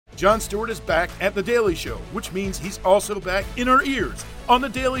Jon Stewart is back at The Daily Show, which means he's also back in our ears on The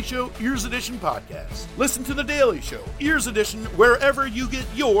Daily Show Ears Edition podcast. Listen to The Daily Show Ears Edition wherever you get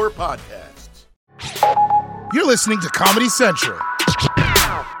your podcasts. You're listening to Comedy Central.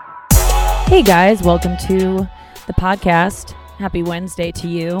 Hey guys, welcome to the podcast. Happy Wednesday to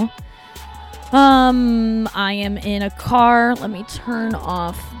you. I am in a car. Let me turn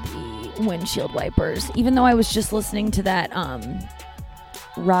off the windshield wipers. Even though I was just listening to that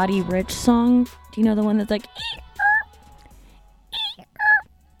Roddy Ricch song. Do you know the one that's like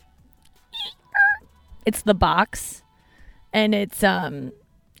it's The Box, and it's and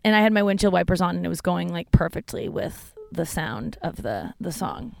I had my windshield wipers on and it was going like perfectly with the sound of the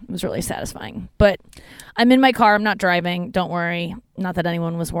song. It was really satisfying. But I'm in my car, I'm not driving, don't worry. Not that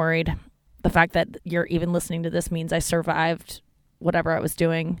anyone was worried. The fact that you're even listening to this means I survived whatever I was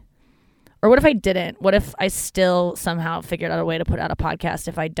doing. Or what if I didn't? What if I still somehow figured out a way to put out a podcast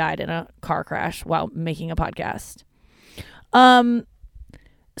if I died in a car crash while making a podcast?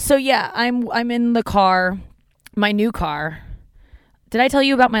 So yeah, I'm in the car, my new car. Did I tell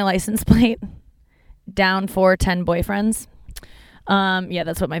you about my license plate? Down for 10 boyfriends. Yeah,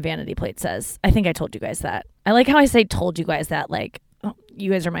 that's what my vanity plate says. I think I told you guys that. I like how I say told you guys that, like, oh,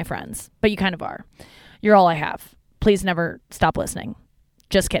 you guys are my friends, but you kind of are. You're all I have. Please never stop listening.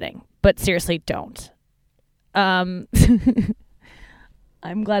 Just kidding. But seriously, don't. I'm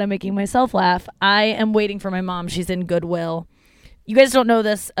glad I'm making myself laugh. I am waiting for my mom. She's in Goodwill. You guys don't know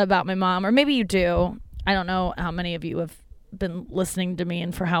this about my mom, or maybe you do. I don't know how many of you have been listening to me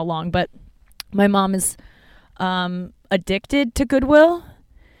and for how long, but my mom is addicted to Goodwill,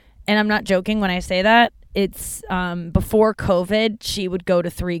 and I'm not joking when I say that. It's before COVID, she would go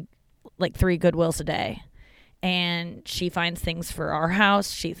to three Goodwills a day, and she finds things for our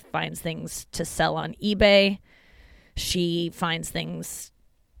house. She finds things to sell on eBay. She finds things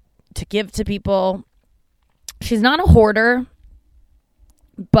to give to people. She's not a hoarder,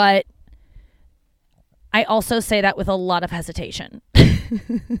 but I also say that with a lot of hesitation.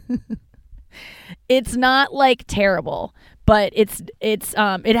 It's not like terrible, but it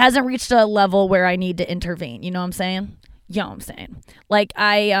hasn't reached a level where I need to intervene. You know what I'm saying? You know what I'm saying? Like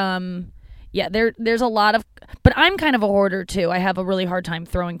there's a lot of, but I'm kind of a hoarder too. I have a really hard time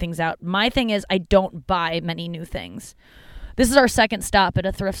throwing things out. My thing is I don't buy many new things. This is our second stop at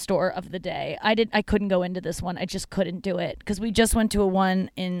a thrift store of the day. I couldn't go into this one. I just couldn't do it because we just went to a one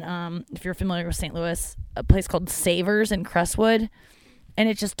in, if you're familiar with St. Louis, a place called Savers in Crestwood. And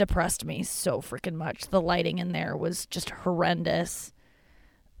it just depressed me so freaking much. The lighting in there was just horrendous.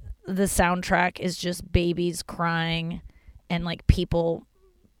 The soundtrack is just babies crying and like people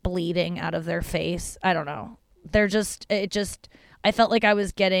bleeding out of their face. I don't know. I felt like I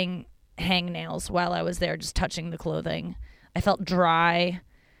was getting hangnails while I was there just touching the clothing. I felt dry.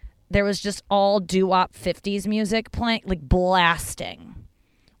 There was just all doo-wop 50s music playing, like blasting.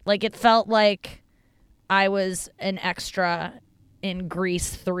 Like it felt like I was an extra in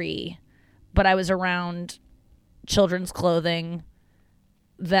Grease 3, but I was around children's clothing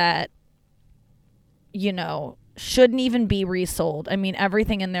that, you know, shouldn't even be resold. I mean,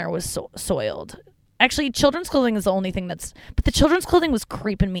 everything in there was soiled. Actually, children's clothing is the only thing but the children's clothing was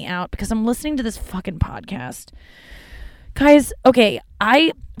creeping me out because I'm listening to this fucking podcast. Guys, okay,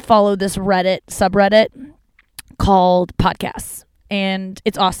 I follow this subreddit called Podcasts, and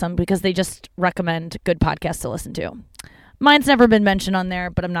it's awesome because they just recommend good podcasts to listen to. Mine's never been mentioned on there,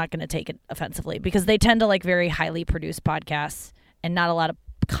 but I'm not going to take it offensively because they tend to like very highly produced podcasts and not a lot of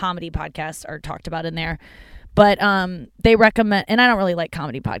comedy podcasts are talked about in there. But they recommend, and I don't really like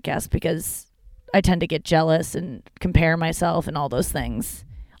comedy podcasts because I tend to get jealous and compare myself and all those things.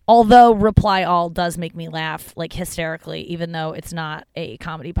 Although Reply All does make me laugh like hysterically, even though it's not a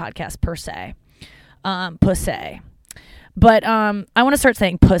comedy podcast per se. Pussy. But I want to start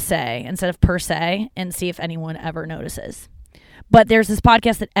saying pussy instead of per se and see if anyone ever notices. But there's this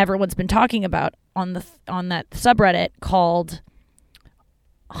podcast that everyone's been talking about on that subreddit called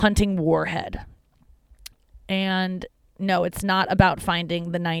Hunting Warhead. And no, it's not about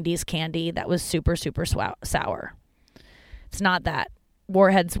finding the 90s candy that was super, super sour. It's not that.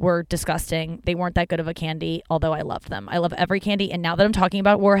 Warheads were disgusting. They weren't that good of a candy, although I loved them. I love every candy, and now that I'm talking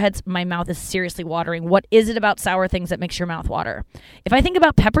about Warheads, my mouth is seriously watering. What is it about sour things that makes your mouth water? If I think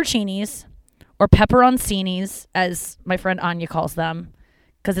about pepperoncinis or pepperoncinis, as my friend Anya calls them,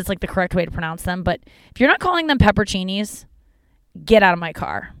 because it's like the correct way to pronounce them, but if you're not calling them pepperoncinis, get out of my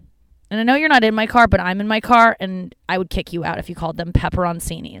car. And I know you're not in my car, but I'm in my car, and I would kick you out if you called them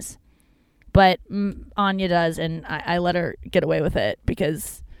pepperoncinis. But Anya does, and I let her get away with it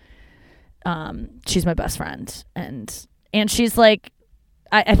because she's my best friend. And she's like,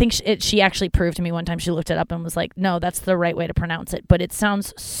 I think she actually proved to me one time. She looked it up and was like, no, that's the right way to pronounce it. But it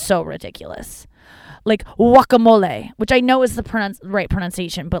sounds so ridiculous. Like guacamole, which I know is the right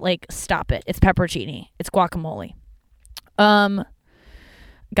pronunciation, but like, stop it. It's pepperoncini. It's guacamole. God,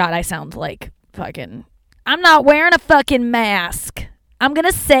 I sound like fucking, I'm not wearing a fucking mask. I'm going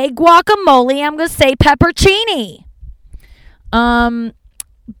to say guacamole. I'm going to say pepperoncini.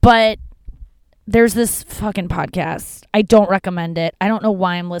 But there's this fucking podcast. I don't recommend it. I don't know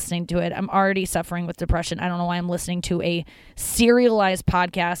why I'm listening to it. I'm already suffering with depression. I don't know why I'm listening to a serialized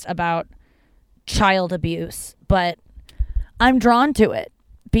podcast about child abuse, but I'm drawn to it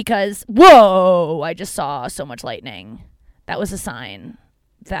because, whoa, I just saw so much lightning. That was a sign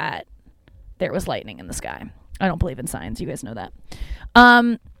that there was lightning in the sky. I don't believe in signs. You guys know that.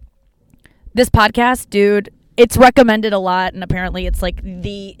 This podcast, dude, it's recommended a lot, and apparently it's like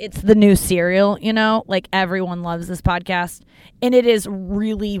it's the new Serial, you know? Like, everyone loves this podcast, and it is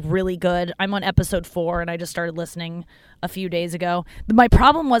really, really good. I'm on episode 4, and I just started listening a few days ago. My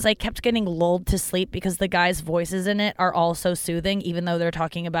problem was I kept getting lulled to sleep because the guys' voices in it are all so soothing, even though they're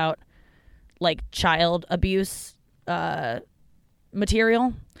talking about, like, child abuse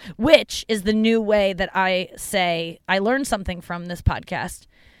material, which is the new way that I say I learned something from this podcast.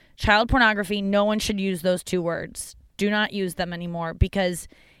 Child pornography, no one should use those 2 words. Do not use them anymore because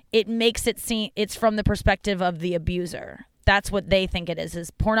it makes it seem it's from the perspective of the abuser. That's what they think it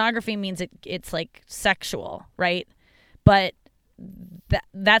is pornography means it's like sexual, right? But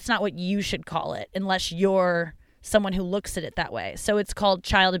that's not what you should call it unless you're someone who looks at it that way. So it's called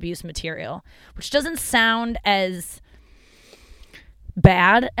child abuse material, which doesn't sound as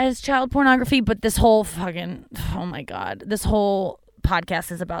bad as child pornography, but this whole fucking, oh my God, this whole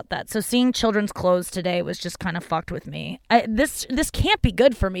podcast is about that. So seeing children's clothes today was just kind of fucked with me. This can't be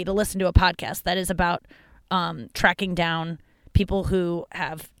good for me to listen to a podcast that is about tracking down people who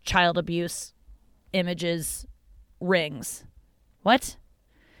have child abuse images rings. What?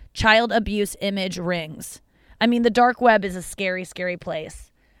 Child abuse image rings. I mean, the dark web is a scary, scary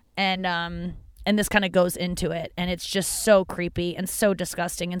place. And this kind of goes into it, and it's just so creepy and so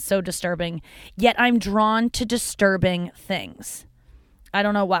disgusting and so disturbing. Yet I'm drawn to disturbing things. I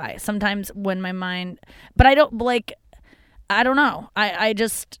don't know why. Sometimes when my mind, but I don't know. I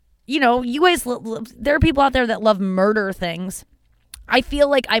just, you know, you guys, there are people out there that love murder things. I feel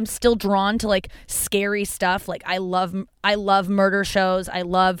like I'm still drawn to like scary stuff. Like I love murder shows. I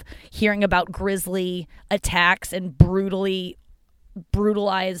love hearing about grisly attacks and brutal,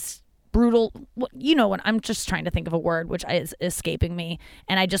 you know, when I'm just trying to think of a word which is escaping me.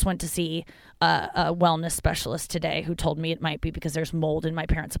 And I just went to see a wellness specialist today who told me it might be because there's mold in my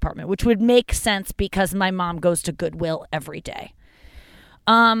parents' apartment, which would make sense because my mom goes to Goodwill every day.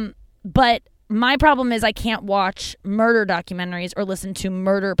 But my problem is I can't watch murder documentaries or listen to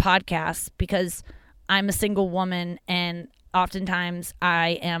murder podcasts because I'm a single woman and oftentimes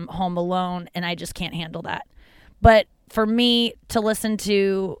I am home alone and I just can't handle that. But for me to listen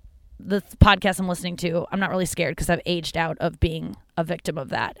to the podcast I'm listening to, I'm not really scared because I've aged out of being a victim of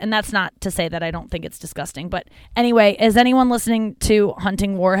that. And that's not to say that I don't think it's disgusting. But anyway, is anyone listening to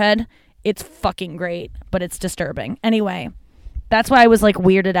Hunting Warhead? It's fucking great, but it's disturbing. Anyway, that's why I was like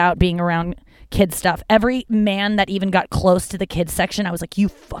weirded out being around kid stuff. Every man that even got close to the kids section, I was like, you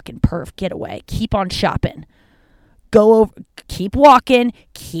fucking perv, get away. Keep on shopping. Go over, keep walking.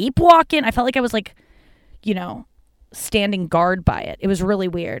 I felt like I was like, you know, standing guard by it. It was really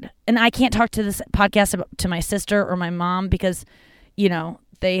weird. And I can't talk to this podcast to my sister or my mom because, you know,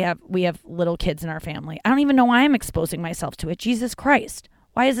 we have little kids in our family. I don't even know why I'm exposing myself to it. Jesus Christ.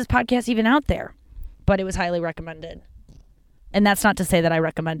 Why is this podcast even out there? But it was highly recommended. And that's not to say that I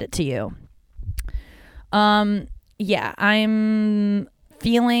recommend it to you. Yeah, I'm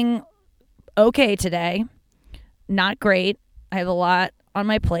feeling okay today. Not great. I have a lot on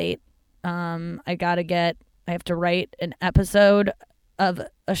my plate. I have to write an episode of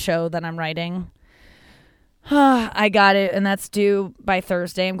a show that I'm writing. I got it, and that's due by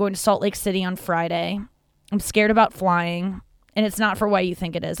Thursday. I'm going to Salt Lake City on Friday. I'm scared about flying, and it's not for what you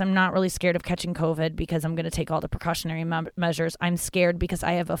think it is. I'm not really scared of catching COVID because I'm going to take all the precautionary measures. I'm scared because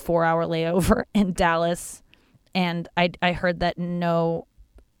I have a 4-hour layover in Dallas, and I heard that no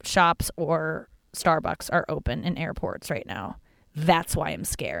shops or Starbucks are open in airports right now. That's why I'm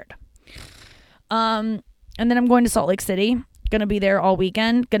scared. And then I'm going to Salt Lake City. Going to be there all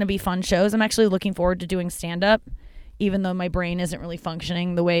weekend. Going to be fun shows. I'm actually looking forward to doing stand-up, even though my brain isn't really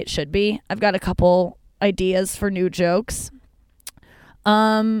functioning the way it should be. I've got a couple ideas for new jokes.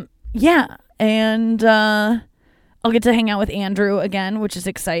 Yeah. And I'll get to hang out with Andrew again, which is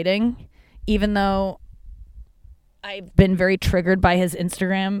exciting, even though I've been very triggered by his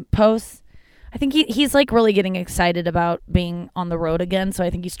Instagram posts. I think he's like really getting excited about being on the road again. So I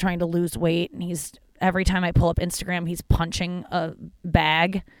think he's trying to lose weight, and every time I pull up Instagram, he's punching a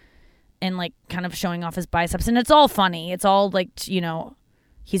bag and like kind of showing off his biceps, and it's all funny. It's all like, you know,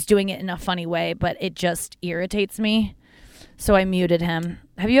 he's doing it in a funny way, but it just irritates me. So I muted him.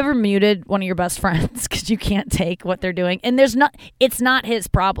 Have you ever muted one of your best friends because you can't take what they're doing? And it's not his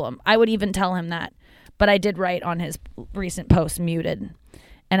problem. I would even tell him that. But I did write on his recent post, muted.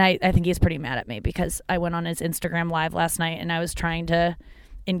 And I think he's pretty mad at me because I went on his Instagram live last night and I was trying to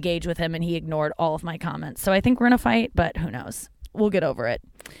engage with him and he ignored all of my comments. So I think we're going to fight, but who knows? We'll get over it.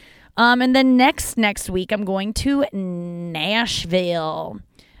 And then next week, I'm going to Nashville.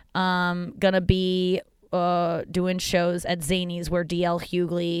 Gonna be doing shows at Zany's where DL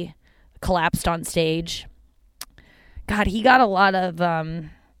Hughley collapsed on stage. God, he got a lot of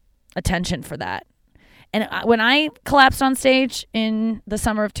attention for that. And when I collapsed on stage in the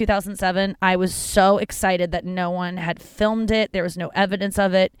summer of 2007, I was so excited that no one had filmed it. There was no evidence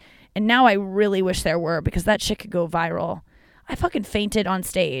of it. And now I really wish there were, because that shit could go viral. I fucking fainted on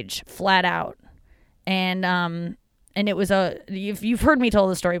stage, flat out. And it was you've heard me tell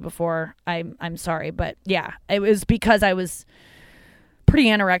the story before. I'm sorry, but yeah, it was because I was pretty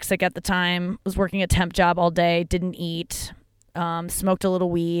anorexic at the time. Was working a temp job all day, didn't eat. Smoked a little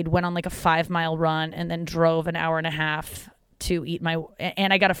weed, went on like a 5-mile run, and then drove an hour and a half to eat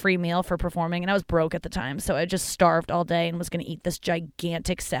and I got a free meal for performing, and I was broke at the time, so I just starved all day and was going to eat this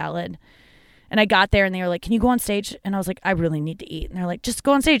gigantic salad. And I got there and they were like, "Can you go on stage?" And I was like, "I really need to eat." And they're like, "Just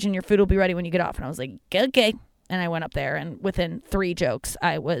go on stage and your food will be ready when you get off." And I was like, "Okay." And I went up there, and within 3 jokes,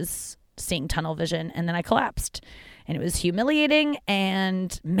 I was seeing tunnel vision, and then I collapsed. And it was humiliating,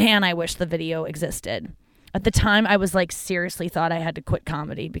 and man, I wish the video existed. At the time, I was like, seriously thought I had to quit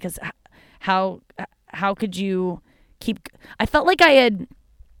comedy, because how could you keep... I felt like I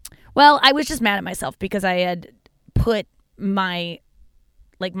was just mad at myself because I had put my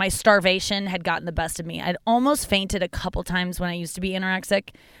starvation had gotten the best of me. I'd almost fainted a couple times when I used to be anorexic,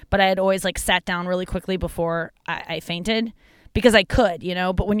 but I had always like sat down really quickly before I fainted, because I could, you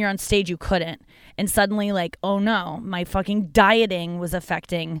know, but when you're on stage, you couldn't. And suddenly, like, oh no, my fucking dieting was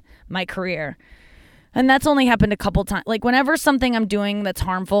affecting my career. And that's only happened a couple times. Like, whenever something I'm doing that's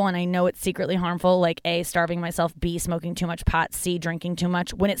harmful and I know it's secretly harmful, like A, starving myself, B, smoking too much pot, C, drinking too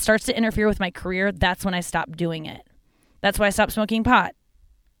much, when it starts to interfere with my career, that's when I stop doing it. That's why I stopped smoking pot.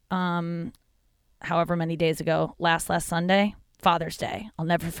 However many days ago, last Sunday, Father's Day. I'll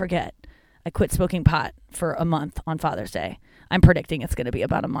never forget. I quit smoking pot for a month on Father's Day. I'm predicting it's going to be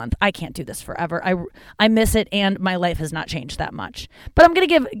about a month. I can't do this forever. I miss it, and my life has not changed that much. But I'm going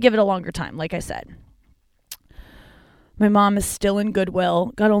to give it a longer time, like I said. My mom is still in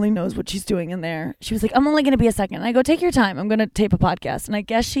Goodwill. God only knows what she's doing in there. She was like, "I'm only going to be a second." And I go, "Take your time. I'm going to tape a podcast." And I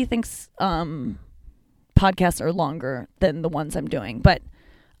guess she thinks podcasts are longer than the ones I'm doing. But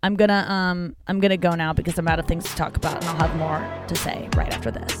I'm gonna go now because I'm out of things to talk about, and I'll have more to say right after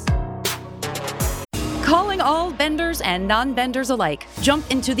this. Calling all benders and non-benders alike. Jump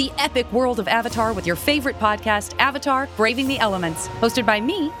into the epic world of Avatar with your favorite podcast, Avatar: Braving the Elements. Hosted by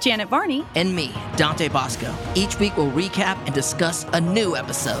me, Janet Varney. And me, Dante Bosco. Each week we'll recap and discuss a new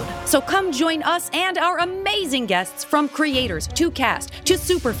episode. So come join us and our amazing guests, from creators to cast to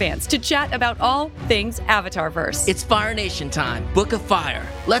superfans, to chat about all things Avatarverse. It's Fire Nation time. Book of Fire.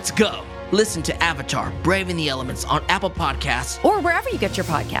 Let's go. Listen to Avatar: Braving the Elements on Apple Podcasts or wherever you get your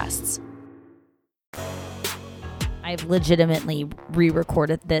podcasts. I've legitimately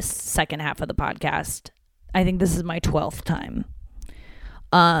re-recorded this second half of the podcast. I think this is my 12th time.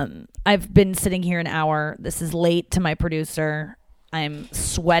 I've been sitting here an hour. This is late to my producer. I'm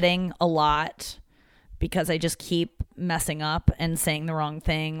sweating a lot because I just keep messing up and saying the wrong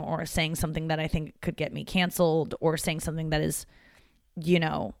thing, or saying something that I think could get me canceled, or saying something that is, you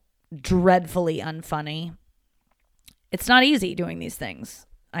know, dreadfully unfunny. It's not easy doing these things.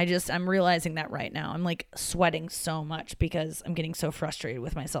 I'm realizing that right now. I'm like sweating so much because I'm getting so frustrated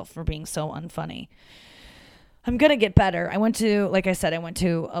with myself for being so unfunny. I'm going to get better. I went to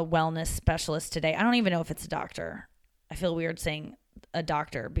a wellness specialist today. I don't even know if it's a doctor. I feel weird saying a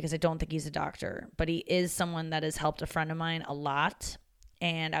doctor because I don't think he's a doctor, but he is someone that has helped a friend of mine a lot.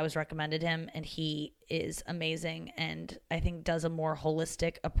 And I was recommended him, and he is amazing, and I think does a more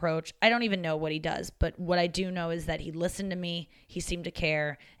holistic approach. I don't even know what he does, but what I do know is that he listened to me, he seemed to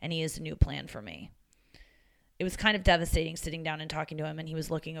care, and he has a new plan for me. It was kind of devastating sitting down and talking to him, and he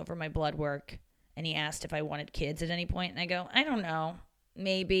was looking over my blood work, and he asked if I wanted kids at any point, and I go, "I don't know,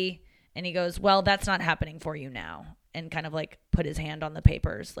 maybe." And he goes, "Well, that's not happening for you now," and kind of like put his hand on the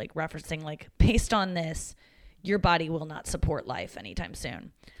papers, like referencing like, based on this, your body will not support life anytime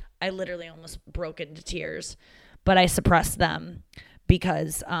soon. I literally almost broke into tears, but I suppressed them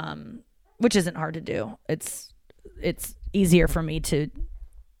because, which isn't hard to do. It's easier for me to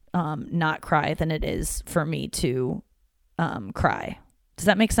not cry than it is for me to cry. Does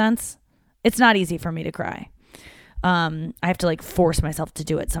that make sense? It's not easy for me to cry. I have to like force myself to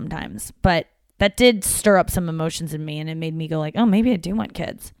do it sometimes, but that did stir up some emotions in me, and it made me go like, oh, maybe I do want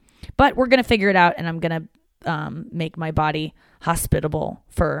kids. But we're going to figure it out, and I'm going to make my body hospitable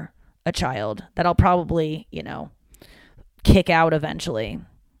for a child that I'll probably, kick out eventually.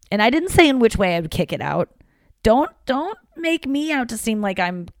 And I didn't say in which way I would kick it out. Don't make me out to seem like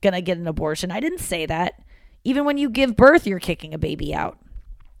I'm going to get an abortion. I didn't say that. Even when you give birth, you're kicking a baby out.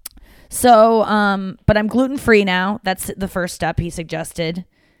 So, but I'm gluten-free now. That's the first step he suggested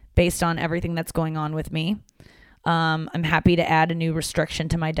based on everything that's going on with me. I'm happy to add a new restriction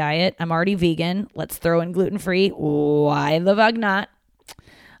to my diet. I'm already vegan. Let's throw in gluten-free. Why the fuck not?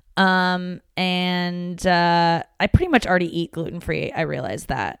 And I pretty much already eat gluten-free. I realize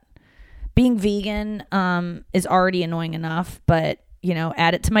that. Being vegan is already annoying enough, but,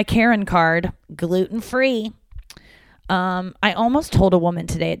 add it to my Karen card. Gluten-free. I almost told a woman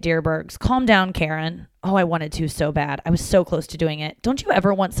today at Deerberg's, calm down, Karen. Oh, I wanted to so bad. I was so close to doing it. Don't you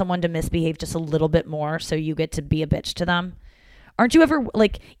ever want someone to misbehave just a little bit more so you get to be a bitch to them? Aren't you ever,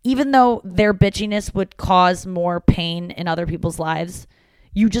 like, even though their bitchiness would cause more pain in other people's lives,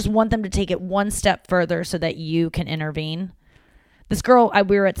 you just want them to take it one step further so that you can intervene? This girl,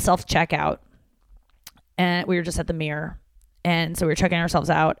 we were at self-checkout, and we were just at the mirror. And so we were checking ourselves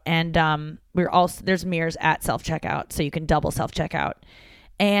out, and we were also, there's mirrors at self-checkout, so you can double self-checkout.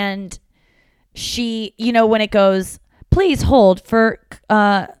 And she, when it goes, please hold for,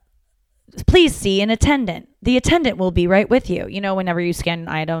 please see an attendant. The attendant will be right with you. Whenever you scan an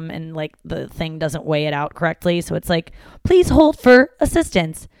item and like the thing doesn't weigh it out correctly. So it's like, please hold for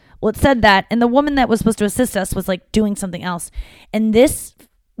assistance. Well, it said that, and the woman that was supposed to assist us was like doing something else. And this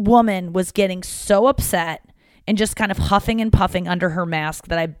woman was getting so upset and just kind of huffing and puffing under her mask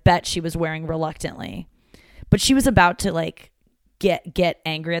that I bet she was wearing reluctantly. But she was about to like get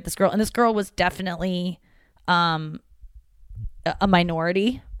angry at this girl. And this girl was definitely a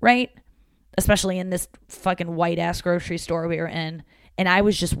minority, right? Especially in this fucking white ass grocery store we were in. And I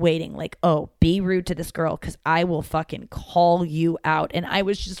was just waiting like, oh, be rude to this girl because I will fucking call you out. And I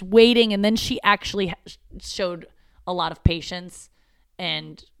was just waiting. And then she actually showed a lot of patience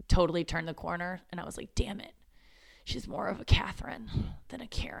and totally turned the corner. And I was like, damn it. She's more of a Catherine than a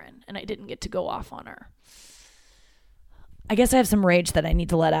Karen, and I didn't get to go off on her. I guess I have some rage that I need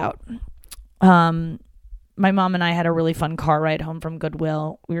to let out. My mom and I had a really fun car ride home from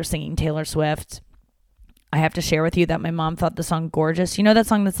Goodwill. We were singing Taylor Swift. I have to share with you that my mom thought the song gorgeous. You know that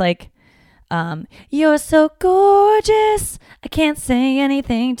song that's like, you're so gorgeous, I can't say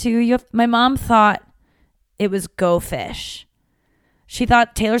anything to you. My mom thought it was Go Fish. She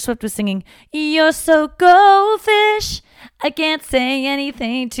thought Taylor Swift was singing, you're so go fish, I can't say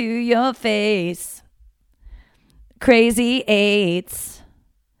anything to your face. Crazy eights,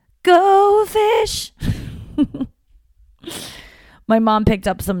 go fish. My mom picked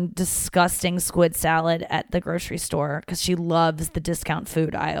up some disgusting squid salad at the grocery store because she loves the discount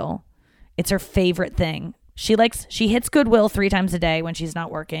food aisle. It's her favorite thing. She hits Goodwill 3 times a day when she's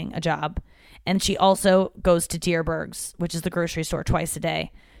not working a job. And she also goes to Deerberg's, which is the grocery store, twice a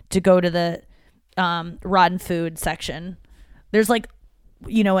day to go to the rotten food section. There's like,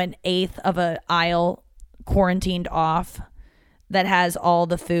 an eighth of an aisle quarantined off that has all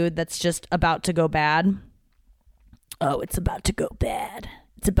the food that's just about to go bad. Oh, it's about to go bad.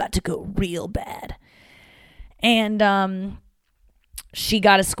 It's about to go real bad. And she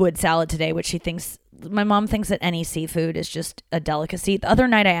got a squid salad today, which my mom thinks that any seafood is just a delicacy. The other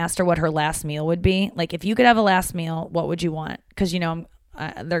night I asked her what her last meal would be. Like, if you could have a last meal, what would you want? Because,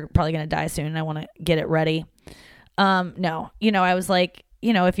 they're probably going to die soon and I want to get it ready. No, I was like,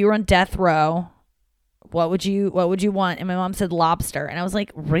 if you were on death row, what would you want? And my mom said lobster. And I was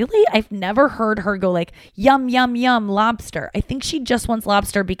like, really? I've never heard her go like, yum, yum, yum, lobster. I think she just wants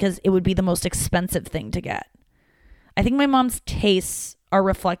lobster because it would be the most expensive thing to get. I think my mom's tastes are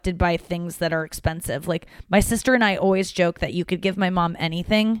reflected by things that are expensive. Like, my sister and I always joke that you could give my mom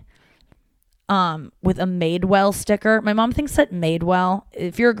anything with a Madewell sticker. My mom thinks that Madewell,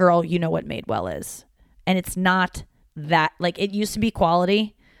 if you're a girl, you know what Madewell is. And it's not that, like, it used to be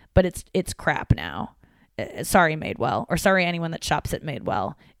quality, but it's crap now. Sorry, Madewell, or sorry anyone that shops at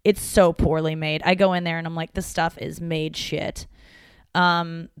Madewell. It's so poorly made. I go in there and I'm like, this stuff is made shit.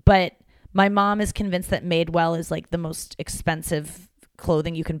 But my mom is convinced that Madewell is like the most expensive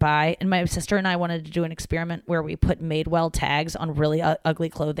clothing you can buy. And my sister and I wanted to do an experiment where we put Madewell tags on really ugly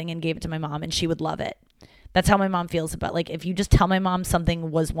clothing and gave it to my mom, and she would love it. That's how my mom feels about, like, if you just tell my mom something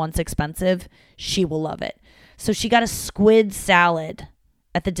was once expensive, she will love it. So she got a squid salad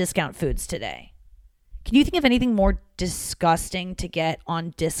at the discount foods today. Can you think of anything more disgusting to get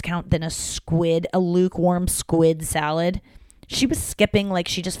on discount than a lukewarm squid salad? She was skipping like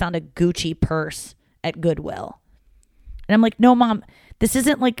she just found a Gucci purse at Goodwill. And I'm like, no, Mom, this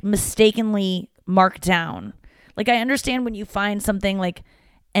isn't like mistakenly marked down. Like, I understand when you find something like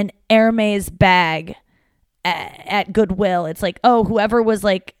an Hermes bag at Goodwill, it's like, oh, whoever was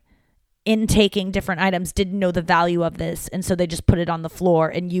like intaking different items didn't know the value of this, and so they just put it on the floor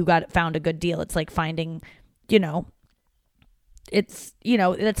and you found a good deal. It's like finding, it's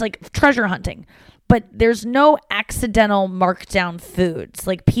like treasure hunting. But there's no accidental markdown foods.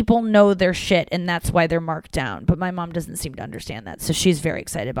 Like, people know their shit, and that's why they're marked down. But my mom doesn't seem to understand that. So she's very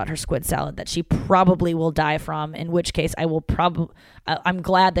excited about her squid salad that she probably will die from, in which case I'm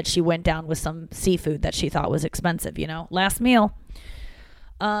glad that she went down with some seafood that she thought was expensive, last meal.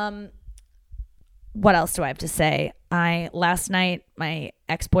 What else do I have to say? Last night, my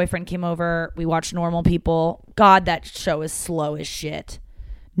ex-boyfriend came over. We watched Normal People. God, that show is slow as shit.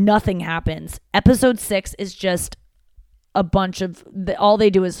 Nothing happens. Episode 6 is just a bunch of all they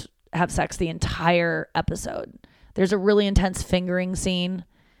do is have sex the entire episode. There's a really intense fingering scene,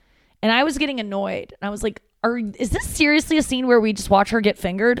 and I was getting annoyed. I was like, is this seriously a scene where we just watch her get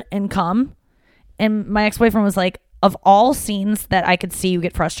fingered and come? And my ex-boyfriend was like, of all scenes that I could see you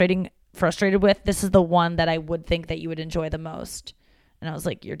get frustrated with, this is the one that I would think that you would enjoy the most. And I was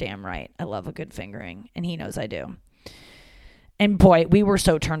like, you're damn right. I love a good fingering, and he knows I do. And boy, we were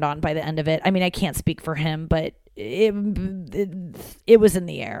so turned on by the end of it. I mean, I can't speak for him, but it was in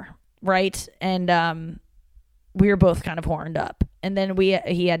the air, right? And we were both kind of horned up. And then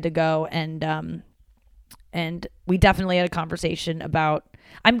he had to go, and we definitely had a conversation about.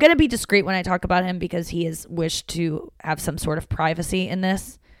 I'm going to be discreet when I talk about him because he has wished to have some sort of privacy in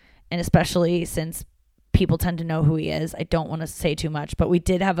this, and especially since people tend to know who he is. I don't want to say too much, but we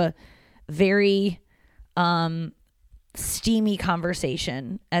did have a very steamy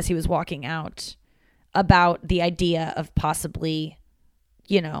conversation as he was walking out about the idea of possibly,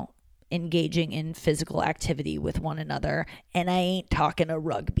 engaging in physical activity with one another. And I ain't talking a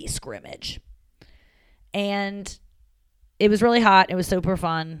rugby scrimmage. And it was really hot. It was super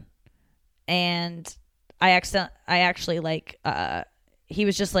fun. And he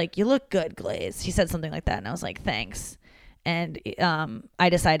was just like, you look good, Glaze. He said something like that. And I was like, thanks. And I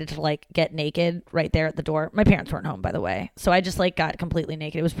decided to get naked right there at the door. My parents weren't home, by the way. So I just got completely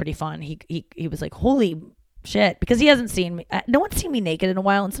naked. It was pretty fun. He was like, holy shit, because he hasn't seen me. No one's seen me naked in a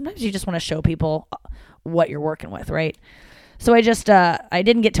while. And sometimes you just want to show people what you're working with, right? So I just, I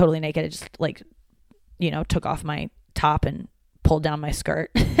didn't get totally naked. I just took off my top and pulled down my skirt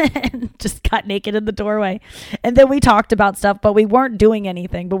and just got naked in the doorway. And then we talked about stuff, but we weren't doing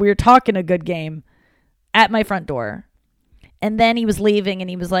anything, but we were talking a good game at my front door. And then he was leaving and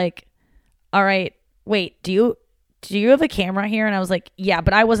he was like, all right, wait, do you have a camera here? And I was like, yeah,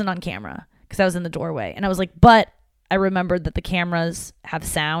 but I wasn't on camera because I was in the doorway. And I was like, but I remembered that the cameras have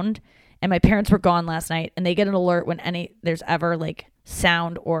sound, and my parents were gone last night, and they get an alert when there's ever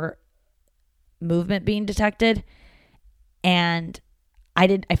sound or movement being detected. And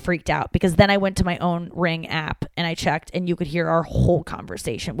I freaked out because then I went to my own Ring app and I checked, and you could hear our whole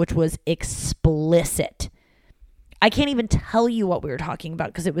conversation, which was explicit. I can't even tell you what we were talking about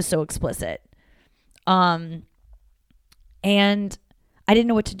because it was so explicit. And I didn't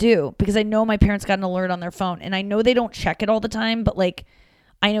know what to do because I know my parents got an alert on their phone, and I know they don't check it all the time, but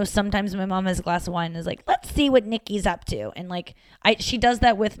I know sometimes my mom has a glass of wine and is like, let's see what Nikki's up to. And she does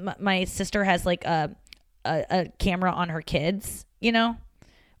that with my sister has a camera on her kids,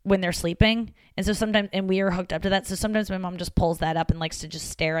 when they're sleeping. And so sometimes, and we are hooked up to that. So sometimes my mom just pulls that up and likes to just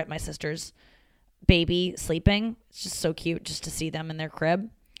stare at my sister's baby sleeping. It's just so cute just to see them in their crib.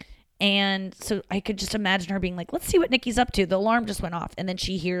 And so I could just imagine her being like, let's see what Nikki's up to. The alarm just went off. And then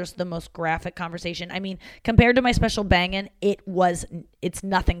she hears the most graphic conversation. I mean, compared to my special bangin', it's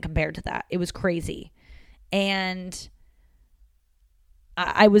nothing compared to that. It was crazy. And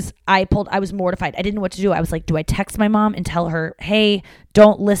I was mortified. I didn't know what to do. I was like, do I text my mom and tell her, hey,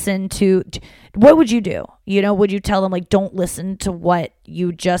 don't listen to, what would you do? Would you tell them don't listen to what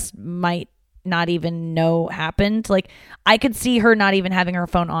you just might not even know happened? I could see her not even having her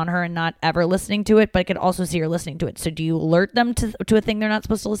phone on her and not ever listening to it, but I could also see her listening to it. So do you alert them to a thing they're not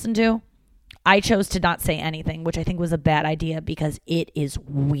supposed to listen to? I chose to not say anything, which I think was a bad idea because it is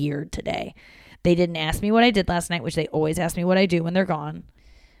weird today. They didn't ask me what I did last night, which they always ask me what I do when they're gone.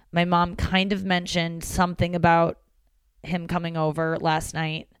 My mom kind of mentioned something about him coming over last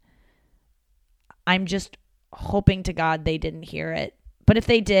night. I'm just hoping to God they didn't hear it. But if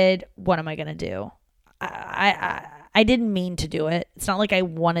they did, what am I going to do? I didn't mean to do it. It's not like I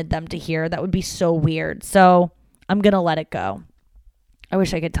wanted them to hear. That would be so weird. So I'm going to let it go. I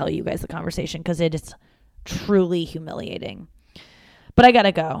wish I could tell you guys the conversation because it is truly humiliating. But I got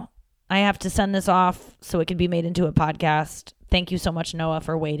to go. I have to send this off so it can be made into a podcast. Thank you so much, Noah,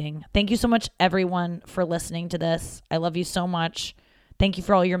 for waiting. Thank you so much, everyone, for listening to this. I love you so much. Thank you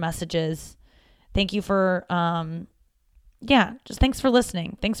for all your messages. Thank you for, just thanks for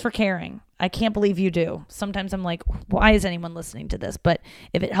listening. Thanks for caring. I can't believe you do. Sometimes I'm like, why is anyone listening to this? But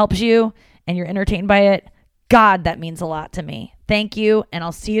if it helps you and you're entertained by it, God, that means a lot to me. Thank you, and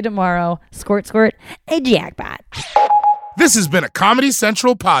I'll see you tomorrow. Squirt, squirt, a jackpot. This has been a Comedy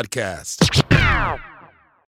Central podcast.